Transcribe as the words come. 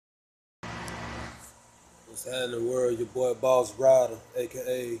What's happening, world? Your boy Boss Ryder,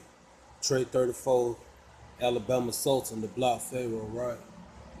 aka Trey 34, Alabama Sultan, the Block Pharaoh, right?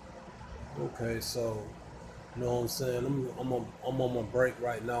 Okay, so you know what I'm saying? I'm on my break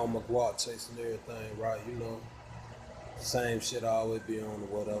right now. I'm a guap chasing everything, right? Same shit I always be on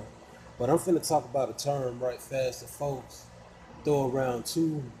or whatever. But I'm finna talk about a term, right? Fast that folks throw around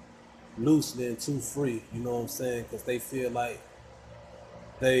too loosely and too free. You know what I'm saying? Because they feel like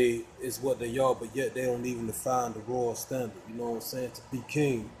they is what they are, but yet they don't even define the royal standard. You know what I'm saying? To be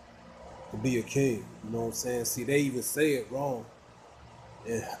king, to be a king. You know what I'm saying? See, they even say it wrong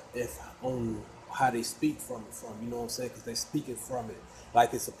if on how they speak from. You know what I'm saying? Because they speak it from it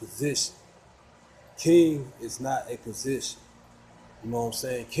like it's a position. King is not a position. You know what I'm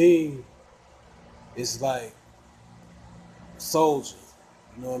saying? King is like soldier.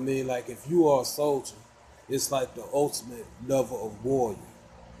 You know what I mean? Like if you are a soldier, it's like the ultimate level of warrior,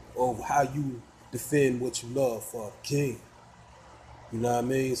 of how you defend what you love for the king. You know what I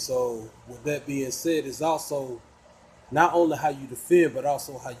mean? So with that being said, it's also not only how you defend, but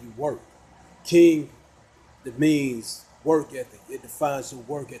also how you work. King, that means work ethic. It defines your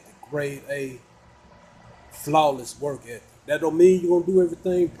work ethic. Grade A, flawless work ethic. That don't mean you're gonna do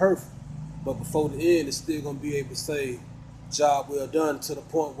everything perfect, but before the end, it's still gonna be able to say, "Job well done," to the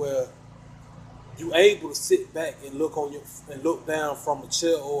point where you able to sit back and look on your and look down from a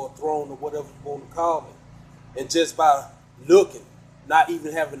chair or a throne or whatever you want to call it, and just by looking, not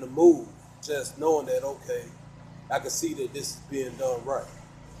even having to move, just knowing that okay, I can see that this is being done right,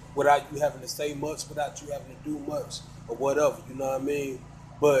 without you having to say much, without you having to do much or whatever. You know what I mean?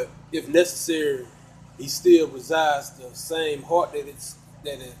 But if necessary, he still resides the same heart that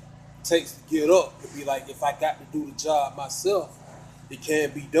it takes to get up. To be like, if I got to do the job myself, it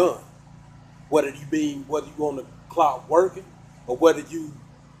can be done. Whether you want the clock working or whether you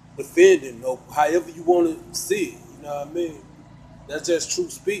defending or however you want to see it, you know what I mean? That's just true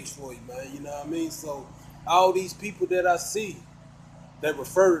speech for you, man. You know what I mean? So all these people that I see that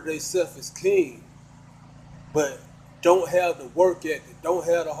refer to themselves as king, but don't have the work ethic, don't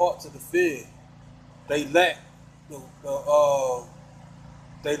have the heart to defend. They lack the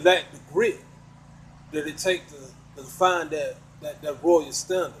they lack the grit that it takes to find that royal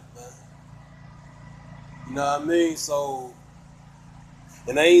standard, man. You know what I mean? So,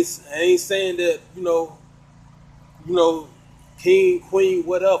 and I ain't saying that you know, king, queen,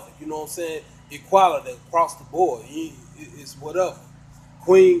 whatever. You know what I'm saying? Equality across the board. It's whatever.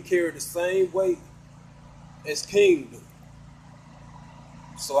 Queen carry the same weight as king do.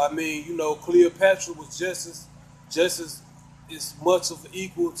 So I mean, Cleopatra was just as much of an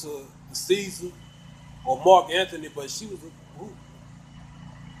equal to the Caesar or Mark Anthony, but she was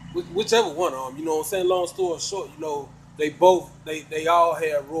whichever one of them. You know what I'm saying? Long story short, they all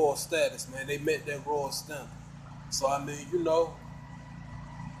had royal status, man. They met that royal standard. So I mean,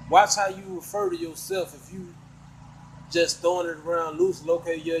 watch how you refer to yourself. If you just throwing it around loosely,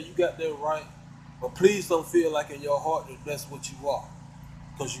 okay, yeah, you got that right. But please don't feel like in your heart that that's what you are,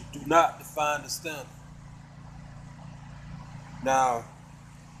 because you do not define the standard. Now,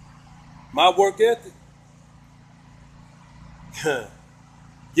 my work ethic,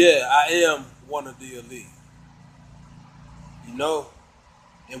 yeah, I am one of the elite. You know,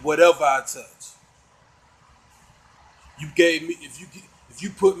 and whatever I touch, you gave me. If you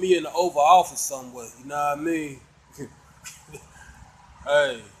put me in the Oval Office somewhere, you know what I mean?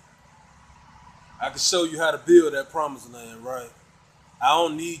 Hey, I can show you how to build that promised land, right? I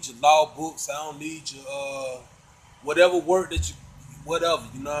don't need your law books. I don't need your whatever work that you whatever.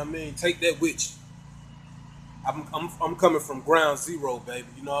 You know what I mean? Take that with you. I'm coming from ground zero, baby.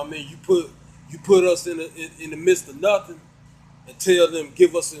 You know what I mean? You put us in the midst of nothing and tell them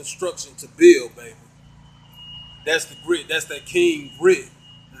give us instruction to build, baby. That's the grit. That's that king grit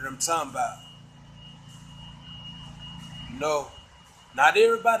that I'm talking about. You know, not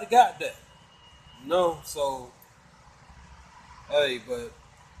everybody got that. You know, so hey, but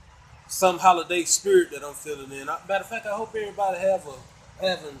some holiday spirit that I'm feeling in. Matter of fact, I hope everybody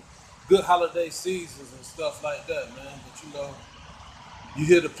having good holiday seasons and stuff like that, man. But you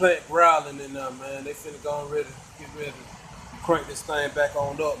hear the plant growling in there, man. They finna get ready to crank this thing back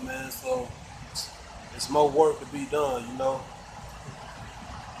on up, man. So it's more work to be done,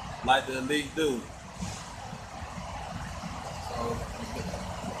 like the elite do. So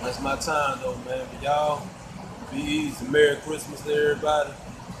that's my time though, man. But y'all be easy. Merry Christmas to everybody.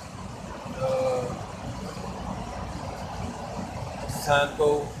 Uh, it's time to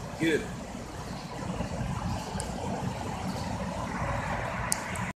go get it.